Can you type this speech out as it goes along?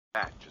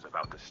match is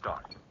about to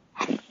start.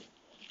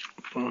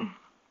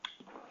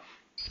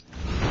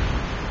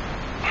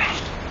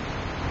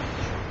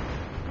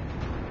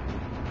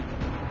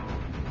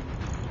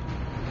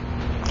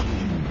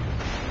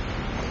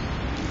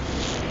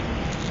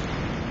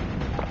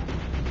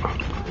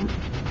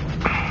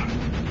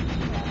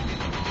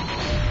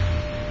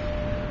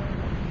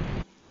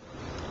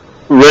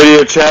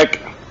 Radio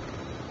check.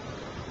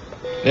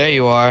 There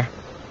you are.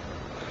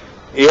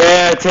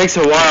 Yeah, it takes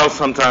a while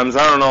sometimes.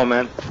 I don't know,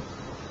 man.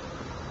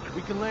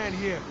 We can land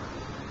here.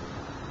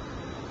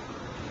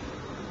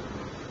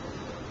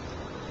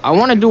 I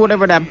want to do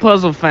whatever that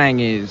puzzle thing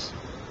is.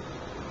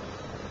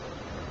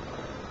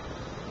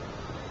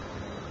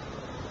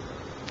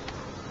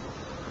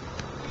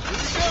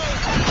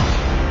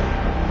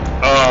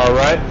 All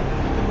right. We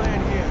can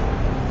land here.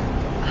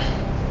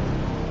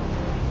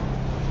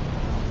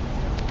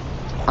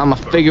 I'ma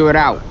figure it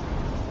out.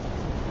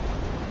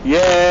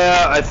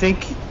 Yeah, I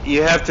think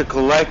you have to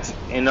collect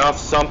enough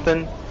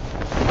something.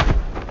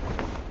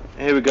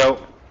 Here we go.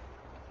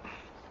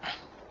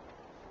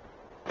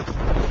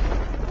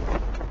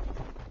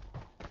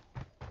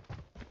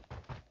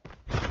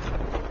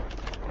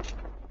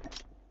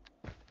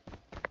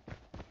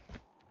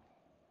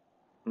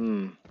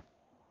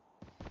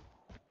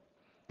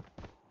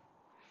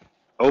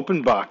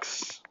 Open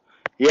box.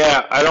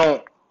 Yeah,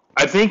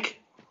 I think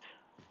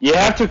you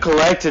have to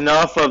collect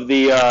enough of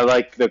the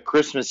like the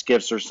Christmas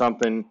gifts or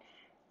something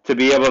to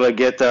be able to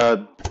get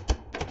the.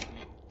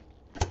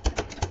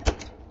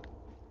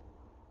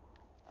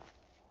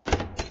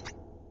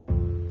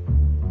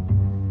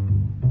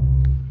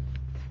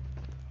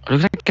 It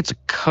looks like it's a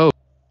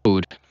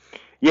code.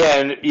 Yeah,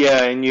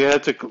 and you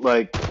have to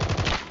like.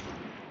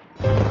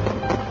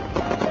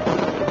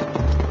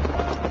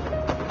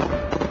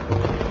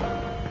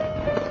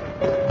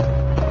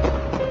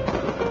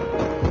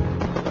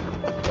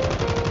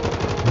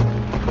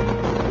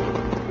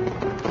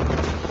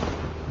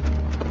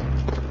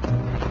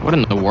 What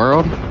in the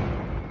world?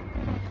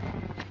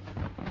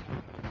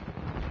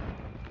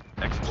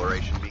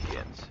 Exploration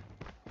begins.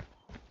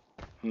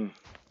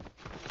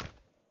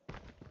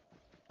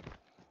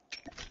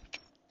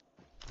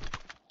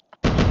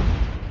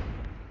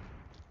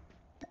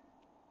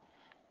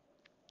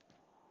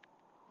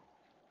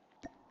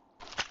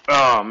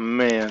 Oh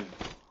man,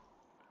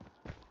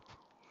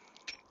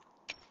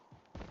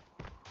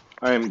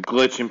 I am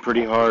glitching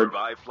pretty hard.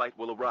 Revive flight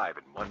will arrive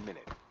in 1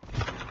 minute.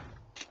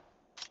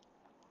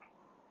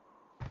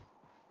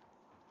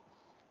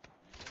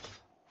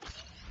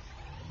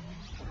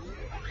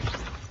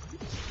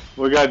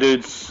 We got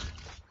dudes.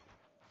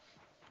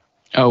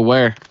 Oh,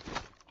 where?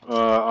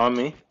 On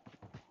me.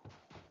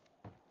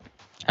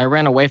 I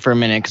ran away for a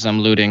minute because I'm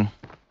looting.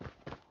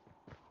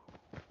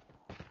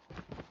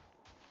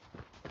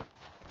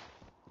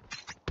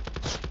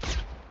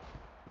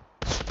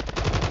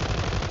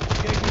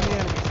 Engaging the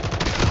enemy.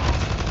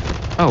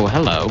 Oh,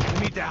 hello.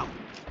 Enemy down.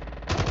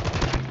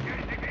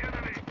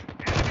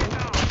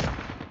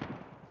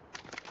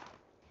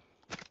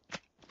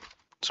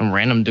 Some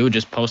random dude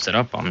just posted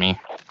up on me.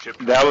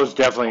 That was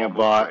definitely a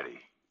bot. Ready.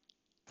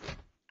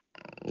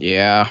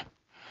 Yeah.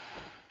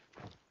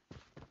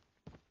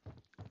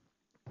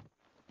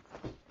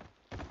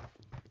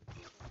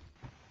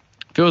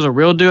 If it was a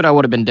real dude, I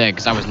would have been dead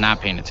because I was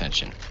not paying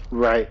attention.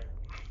 Right.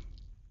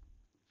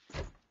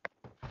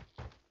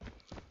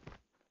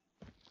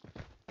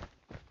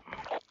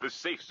 The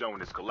safe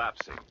zone is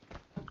collapsing.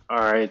 All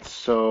right.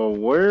 So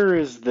where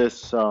is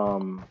this?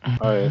 All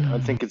right. I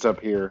think it's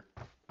up here.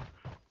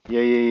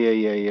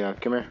 Yeah.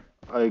 Come here.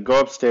 Go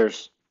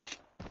upstairs.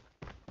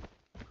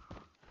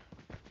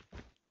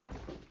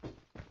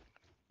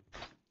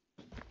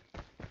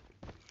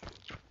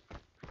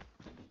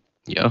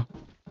 Yeah.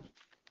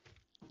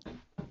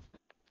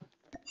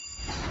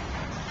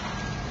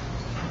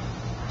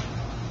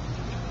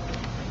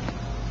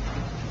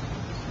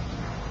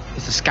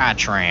 It's a sky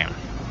tram.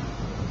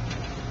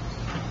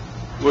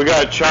 We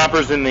got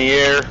choppers in the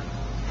air.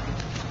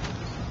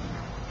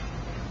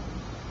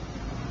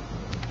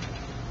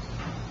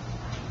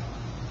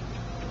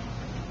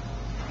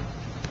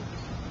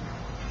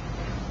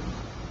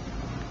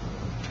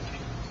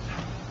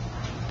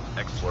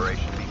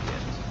 Exploration begins.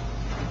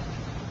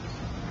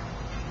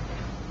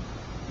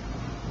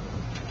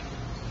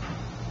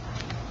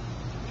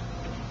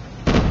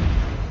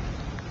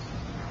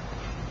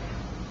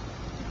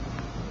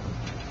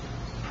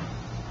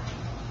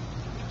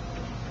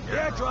 The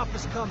airdrop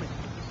is coming.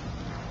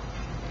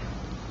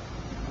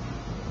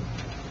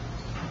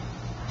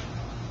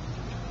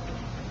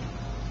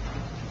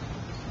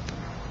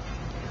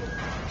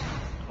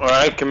 All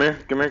right. Come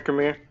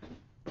here.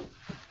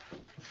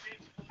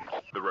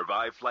 The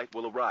revive flight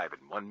will arrive in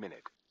 1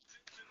 minute.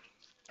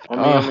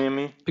 On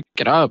me. Pick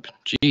it up.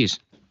 Jeez.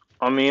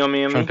 On me.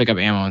 Trying to pick up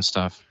ammo and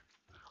stuff.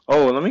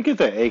 Oh, let me get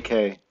the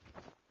AK.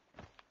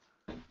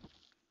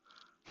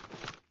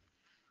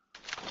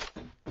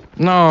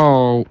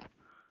 No.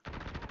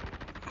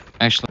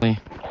 Actually.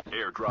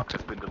 Airdrop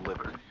has been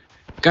delivered.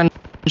 Gunshots.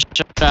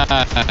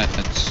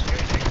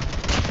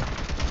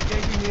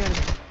 the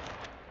enemy.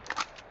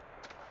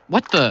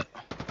 What the?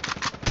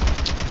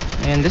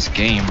 Man, this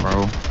game,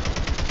 bro.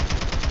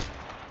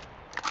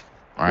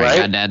 Alright, Right?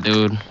 got that,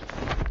 dude.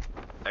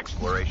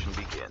 Exploration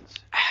begins.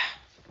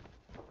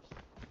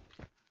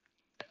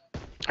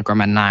 I grabbed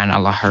my 9,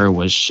 all I heard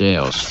was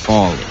shells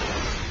falling.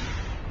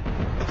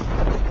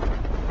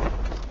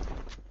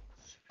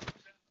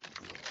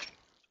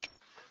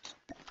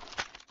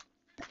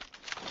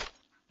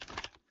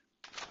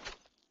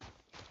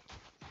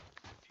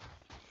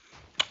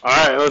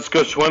 Alright, let's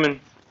go swimming.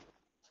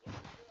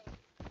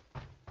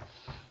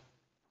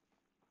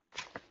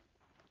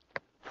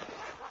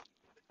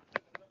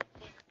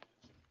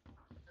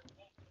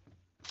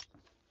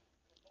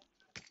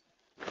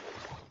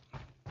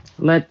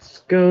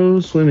 Let's go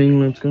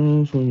swimming, let's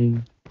go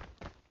swimming.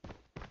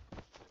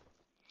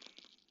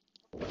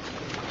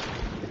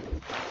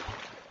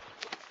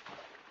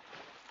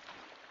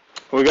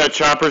 We got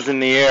choppers in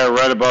the air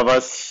right above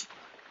us.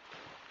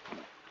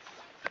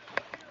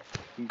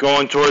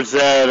 Going towards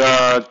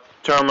that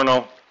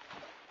terminal.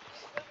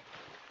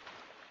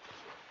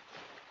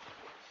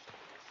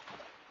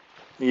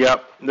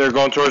 Yep, they're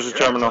going towards the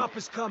terminal. Airdrop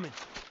is coming.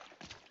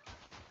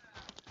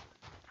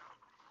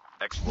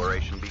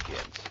 Exploration begins.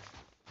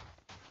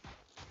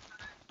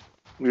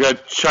 We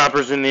got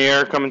choppers in the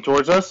air coming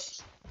towards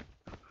us.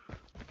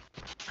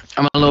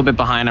 I'm a little bit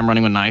behind, I'm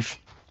running with knife.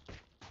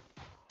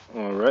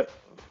 Alright.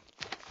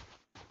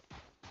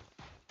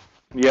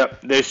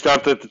 Yep, they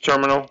stopped at the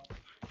terminal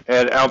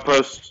at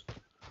Outpost.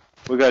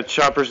 We got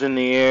choppers in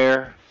the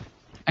air.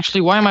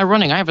 Actually, why am I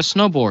running? I have a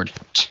snowboard.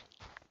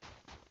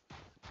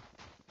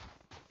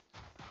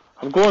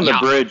 I'm going the Yeah.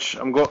 bridge.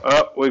 I'm going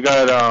up. We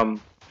got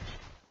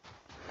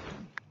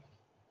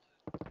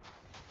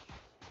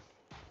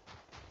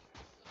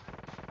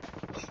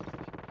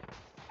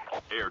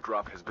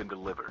Airdrop has been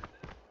delivered.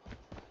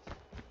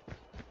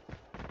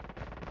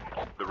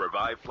 The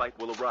revived flight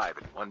will arrive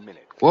in 1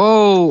 minute.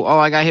 Whoa! Oh,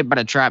 I got hit by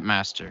the trap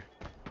master.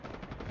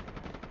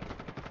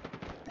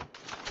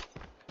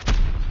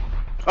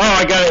 Oh,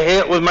 I got a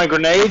hit with my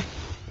grenade.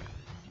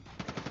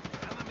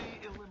 Enemy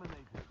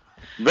eliminated.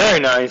 Very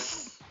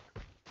nice.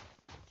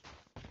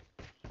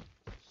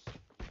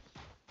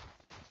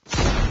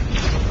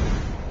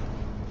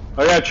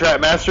 I got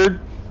trap mastered.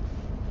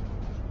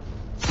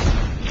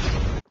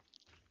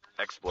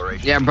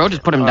 Exploration. Yeah, bro,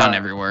 just put him down Alright.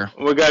 everywhere.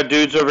 We got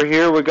dudes over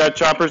here. We got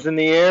choppers in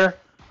the air.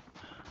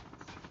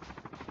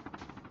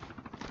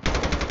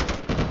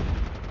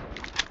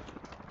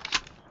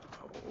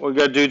 We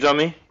got dudes on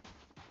me.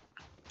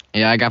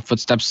 Yeah, I got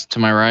footsteps to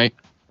my right.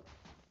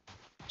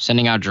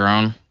 Sending out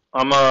drone.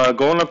 I'm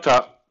going up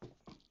top.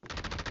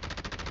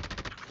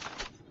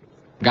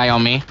 Guy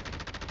on me.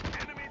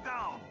 Enemy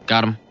down.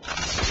 Got him.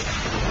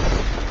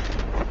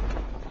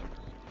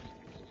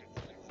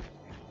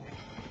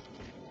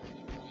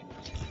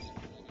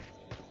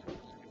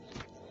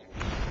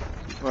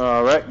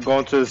 All right,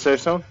 going to the safe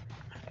zone.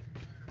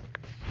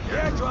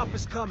 Airdrop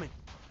is coming.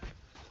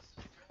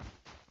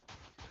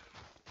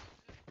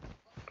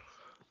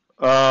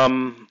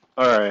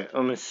 All right,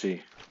 let me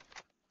see.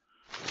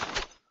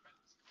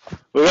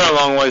 We got a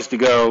long ways to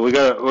go. We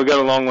got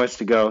a long ways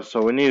to go,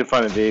 so we need to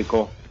find a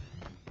vehicle.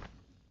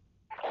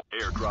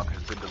 Airdrop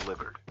has been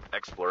delivered.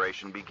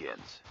 Exploration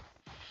begins.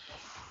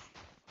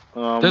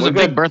 There's we a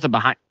got, big Bertha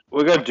behind.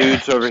 We got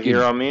dudes over Excuse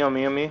here me.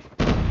 on me. Engaging the enemy.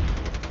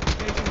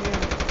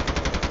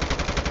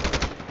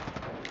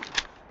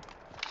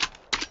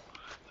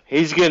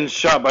 He's getting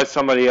shot by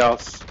somebody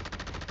else.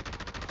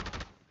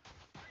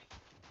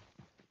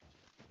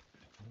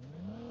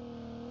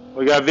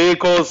 We got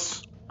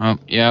vehicles. Oh,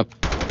 yep.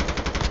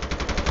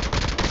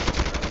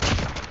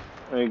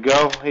 There you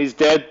go. He's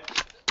dead.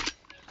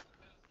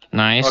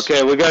 Nice.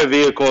 Okay, we got a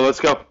vehicle.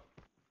 Let's go.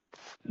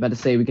 About to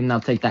say we can now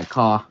take that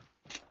car.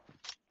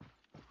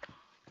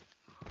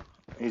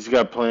 He's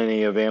got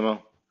plenty of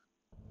ammo.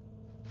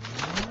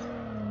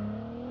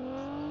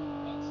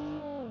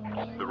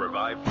 The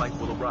revived flight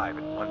will arrive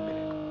in 1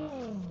 minute.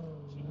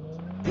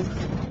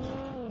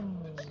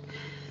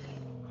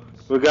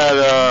 We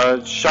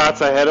got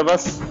shots ahead of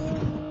us.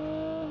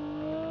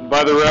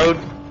 By the road.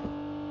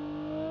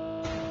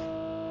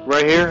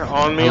 Right here.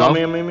 On me, Hello? on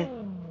me, on me, on me.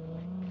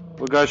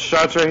 We got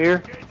shots right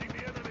here. Engaging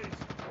the enemies.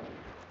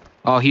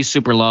 Oh, he's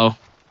super low.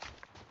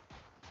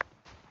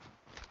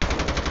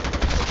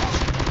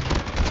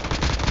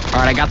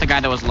 Alright, I got the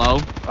guy that was low.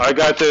 I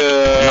got Knocked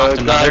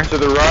the guy another. to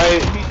the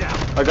right. Enemy down.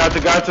 I got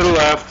the guy to the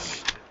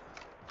left.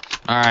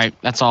 Alright,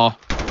 that's all.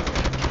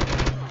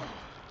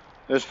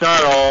 It's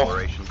not all.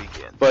 Exploration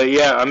begins. But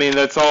yeah, I mean,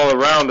 that's all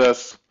around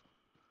us.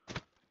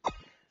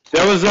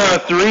 There was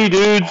 3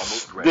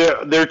 dudes.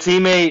 Their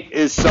teammate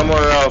is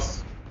somewhere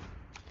else.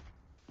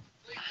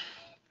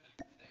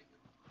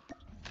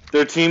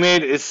 Their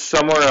teammate is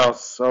somewhere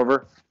else.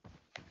 Over.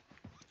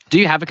 Do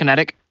you have a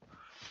kinetic?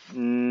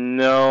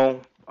 No,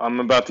 I'm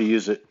about to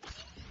use it.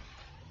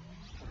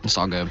 It's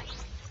all good.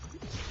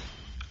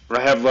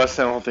 I have less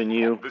health than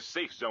you. The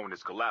safe zone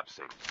is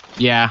collapsing.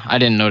 Yeah, I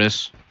didn't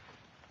notice.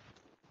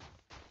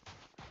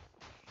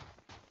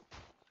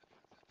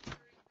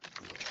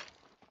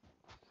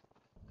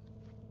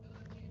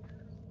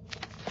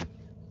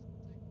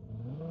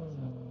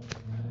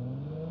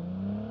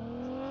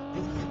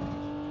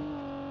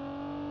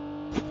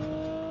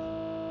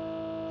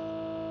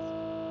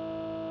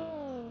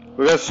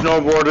 We got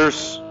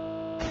snowboarders.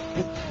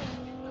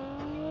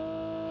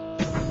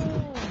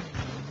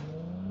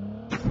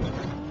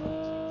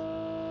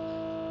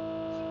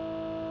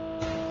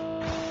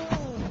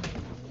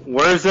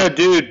 Where's that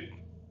dude?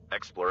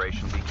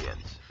 Exploration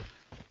begins.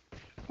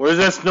 Where's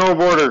that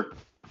snowboarder?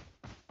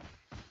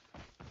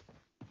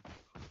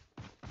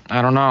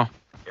 I don't know.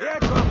 The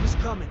airdrop is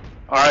coming.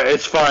 Alright,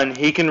 it's fine.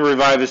 He can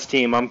revive his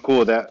team. I'm cool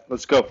with that.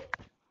 Let's go.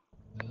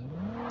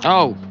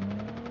 Oh.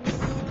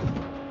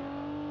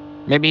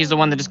 Maybe he's the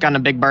one that just got in a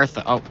big berth.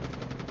 Oh.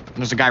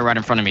 There's a guy right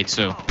in front of me,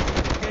 too.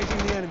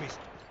 Engaging the enemies.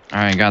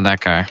 Alright, got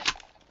that guy.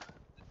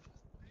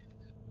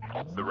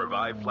 The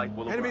revived flight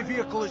will Enemy arrive.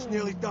 vehicle is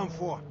nearly done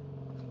for.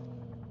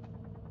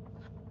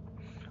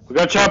 We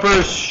got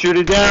choppers. Shoot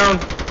it down.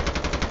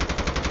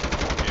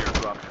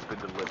 Airdrop has been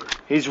delivered.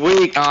 He's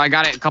weak. Oh, I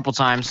got it a couple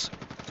times.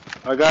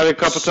 I got it a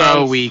couple So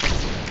times. weak.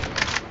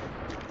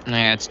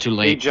 Yeah, it's too He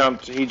late.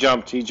 jumped. He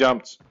jumped. He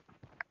jumped.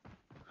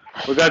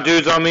 We got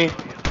dudes on me.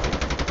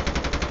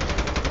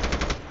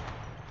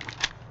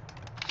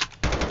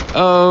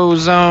 Oh,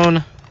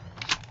 zone.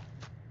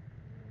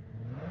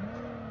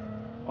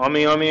 On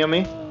me, on me, on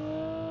me.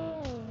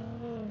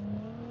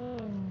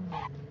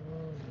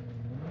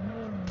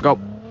 Go.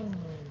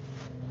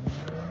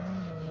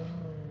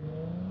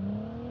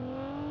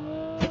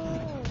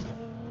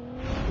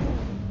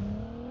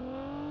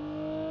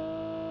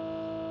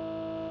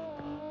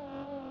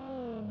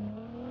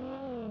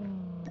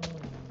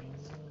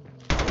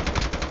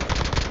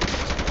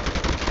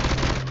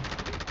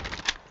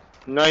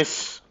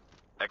 Nice.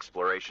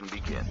 Exploration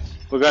begins.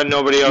 We got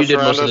nobody else did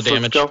around most of us. the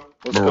damage. Let's go.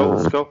 Let's go.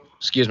 Let's go.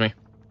 Excuse me.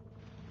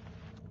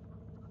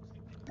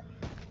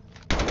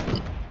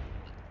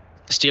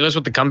 Steelers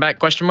with the comeback,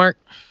 question mark?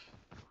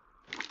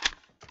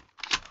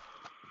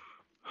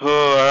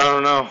 Oh, I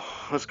don't know.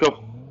 Let's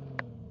go.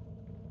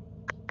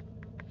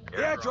 The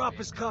airdrop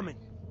is coming.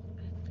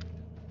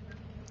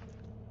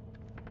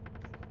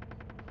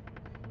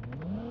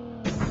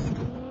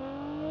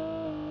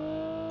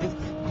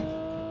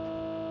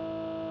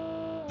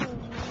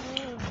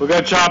 We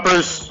got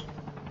choppers.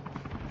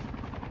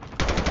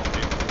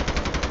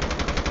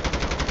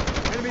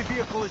 Enemy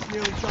vehicle is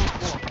nearly done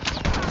for.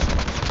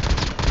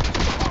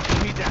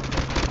 Enemy down.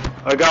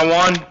 I got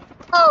one.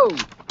 Oh!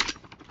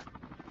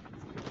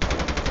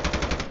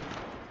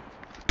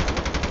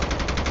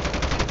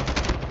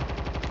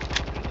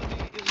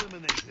 Enemy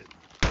eliminated.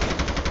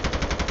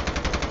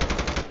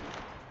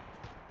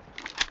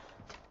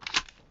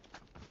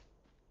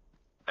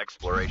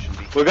 Exploration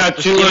begins. We got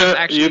The two. Steelers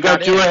actually You got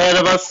got two in. ahead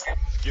of us.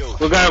 Skills.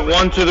 We got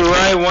one to the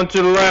right, one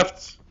to the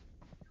left.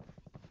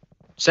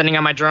 Sending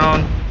out my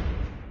drone.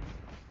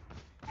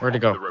 Where'd it The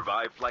go?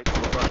 revived flight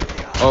will arrive.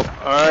 Oh,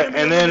 All right,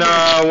 and then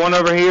one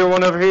over here,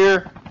 one over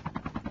here.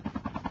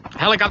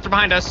 helicopter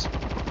behind us.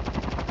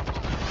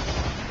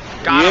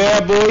 Got Yeah,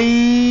 him.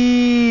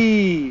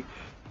 boy.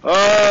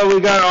 Oh, we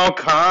got all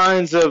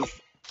kinds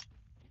of.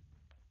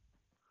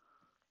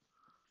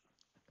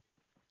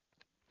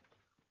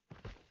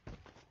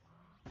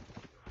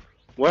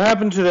 What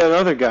happened to that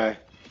other guy?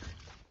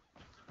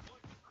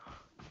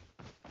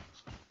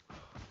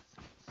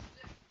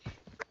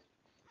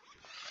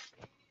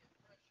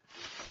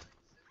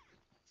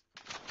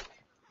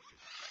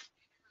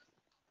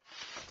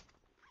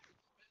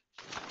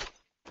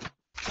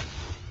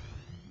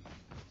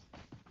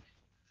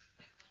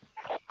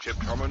 Chip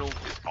terminal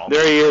is almost.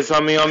 There he is.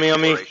 On me, on me,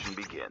 on me. Exploration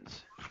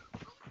begins.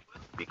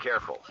 Be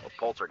careful. A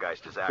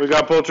poltergeist is We active.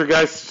 got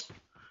poltergeists.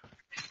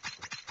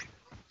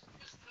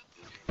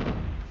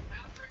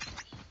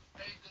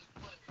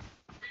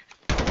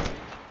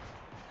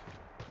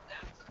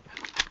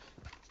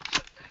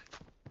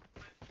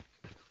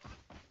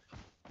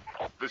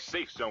 The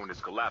safe zone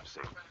is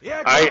collapsing. The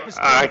airdrop is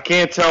I coming.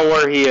 can't tell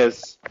where he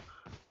is.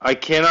 I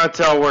cannot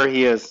tell where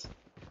he is.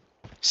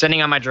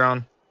 Sending out my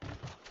drone.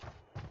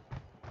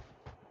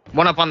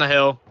 One up on the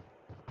hill.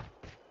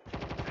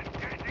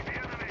 Engaging the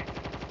enemy.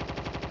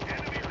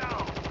 Enemy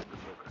down.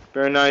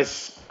 Very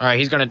nice. Alright,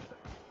 he's gonna...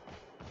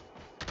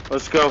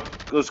 Let's go.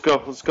 Let's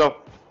go. Let's go.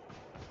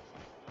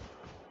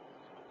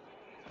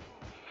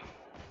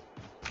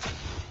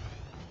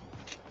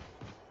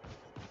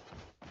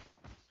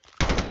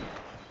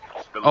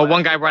 The Oh, one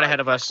last guy right revived ahead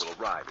of flight us. will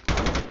arrive.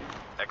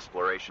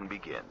 Exploration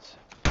begins.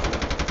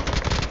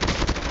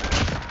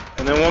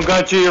 And then one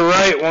guy to your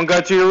right. One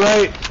guy to your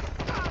right.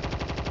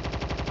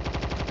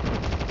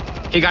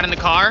 He got in the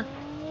car.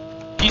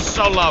 He's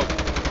so low.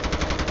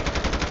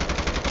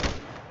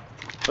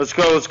 Let's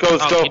go. Let's go.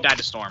 Let's Oh, go. he died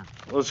to storm.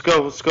 Let's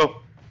go. Let's go.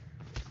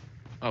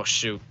 Oh,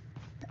 shoot.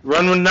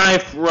 Run with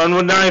knife. Run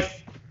with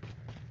knife.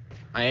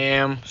 I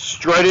am.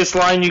 Straightest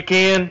line you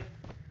can.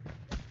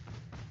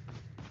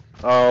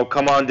 Oh,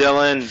 come on,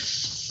 Dylan.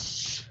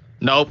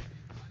 Nope.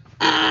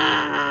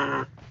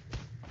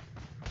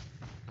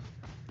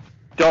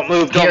 Don't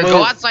move. Don't Here, move.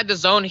 go outside the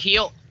zone,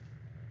 heal.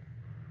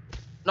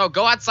 No,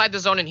 go outside the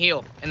zone and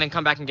heal, and then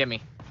come back and get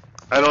me.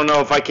 I don't know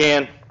if I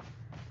can.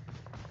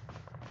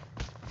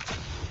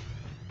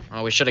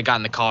 Oh, we should have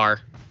gotten the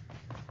car.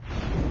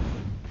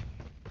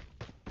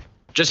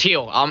 Just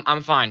heal.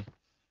 I'm fine.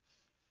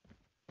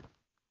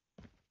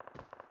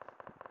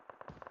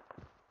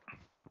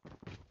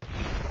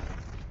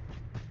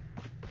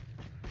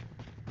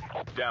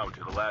 Down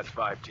to the last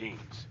 5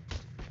 teams.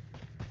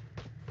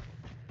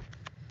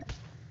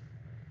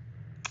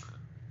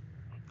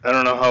 I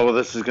don't know how well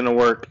this is gonna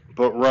work,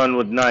 but run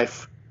with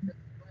knife.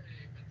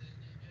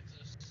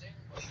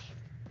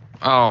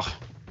 Oh,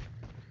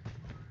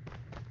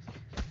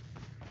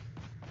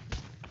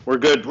 We're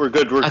good. We're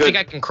good. We're I good. think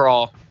I can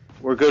crawl.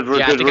 We're good. We're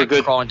Yeah, I good. think We're I can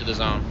good. crawl into the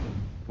zone.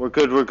 We're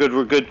good. We're good.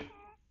 We're good.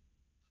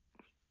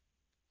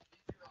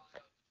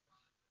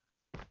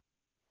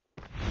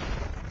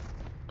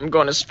 I'm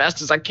going as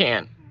fast as I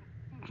can.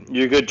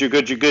 You're good. You're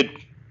good. You're good.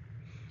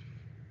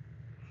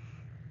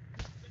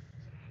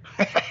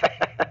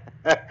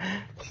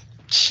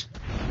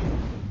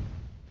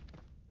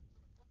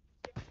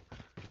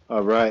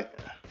 All right.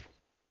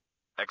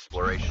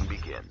 Exploration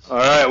begins. All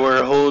right.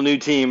 We're a whole new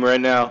team right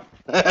now.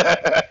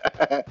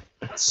 Oh,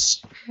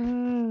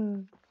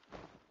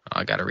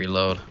 I gotta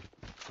reload.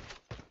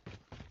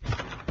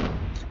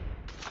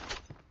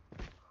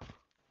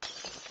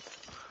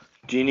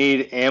 Do you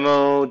need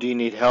ammo? Do you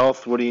need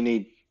health? What do you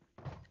need?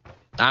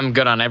 I'm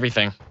good on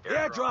everything.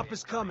 Airdrop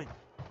is coming.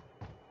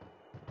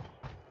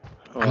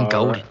 I'm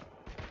goaded.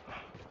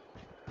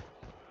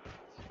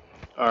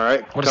 All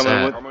right. What is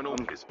coming that?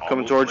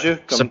 coming towards you.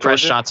 Coming Suppressed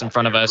towards you. shots in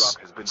front of us.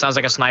 Sounds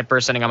like a sniper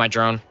sitting on my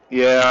drone.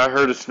 Yeah, I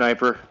heard a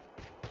sniper.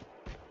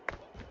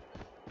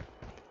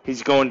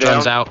 He's going down.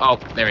 Drone's out. Oh,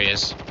 there he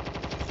is.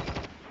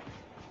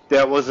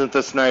 That wasn't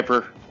the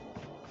sniper.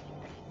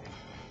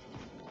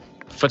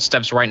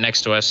 Footsteps right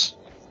next to us.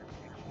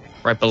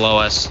 Right below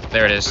us.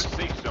 There it is.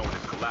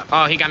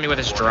 Oh, he got me with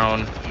his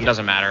drone. It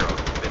doesn't matter.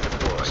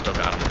 Still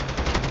got him.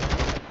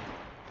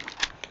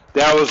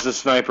 That was the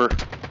sniper.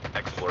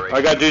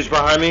 I got dudes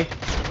behind me.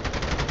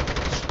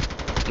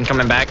 I'm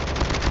coming back.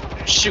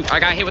 Shoot, I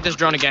got hit with this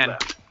drone again.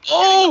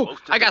 Oh!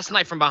 I got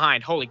sniped from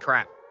behind. Holy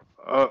crap.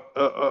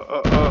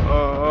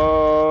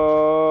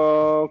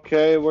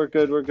 Okay, we're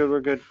good. We're good.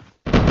 We're good.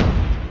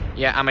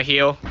 Yeah, I'm a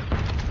heal.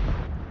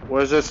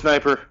 Where's that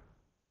sniper?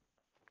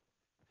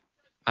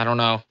 I don't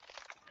know.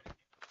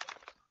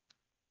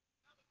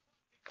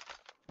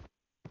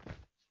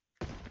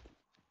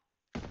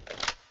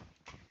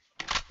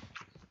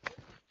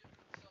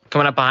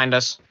 Coming up behind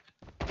us.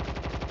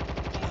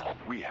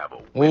 We have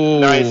a Ooh.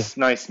 Nice,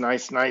 nice,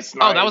 nice, nice,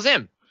 nice. Oh, that was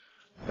him.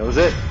 That was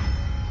it.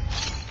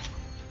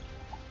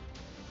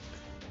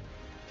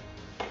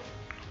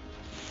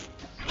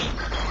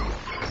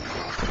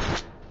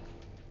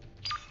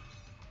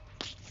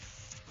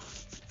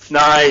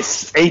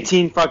 Nice.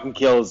 18 fucking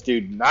kills,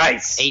 dude.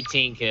 Nice.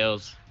 18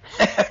 kills.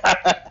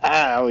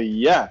 Hell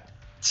yeah.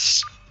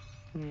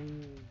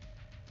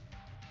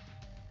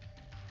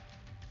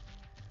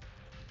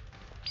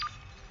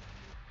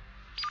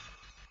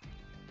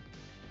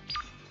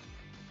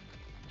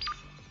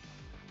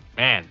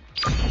 Man.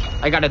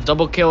 I got a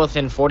double kill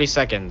within 40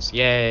 seconds.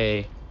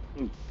 Yay.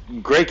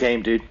 Great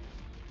game, dude.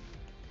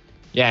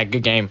 Yeah,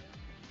 good game.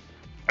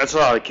 That's a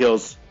lot of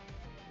kills.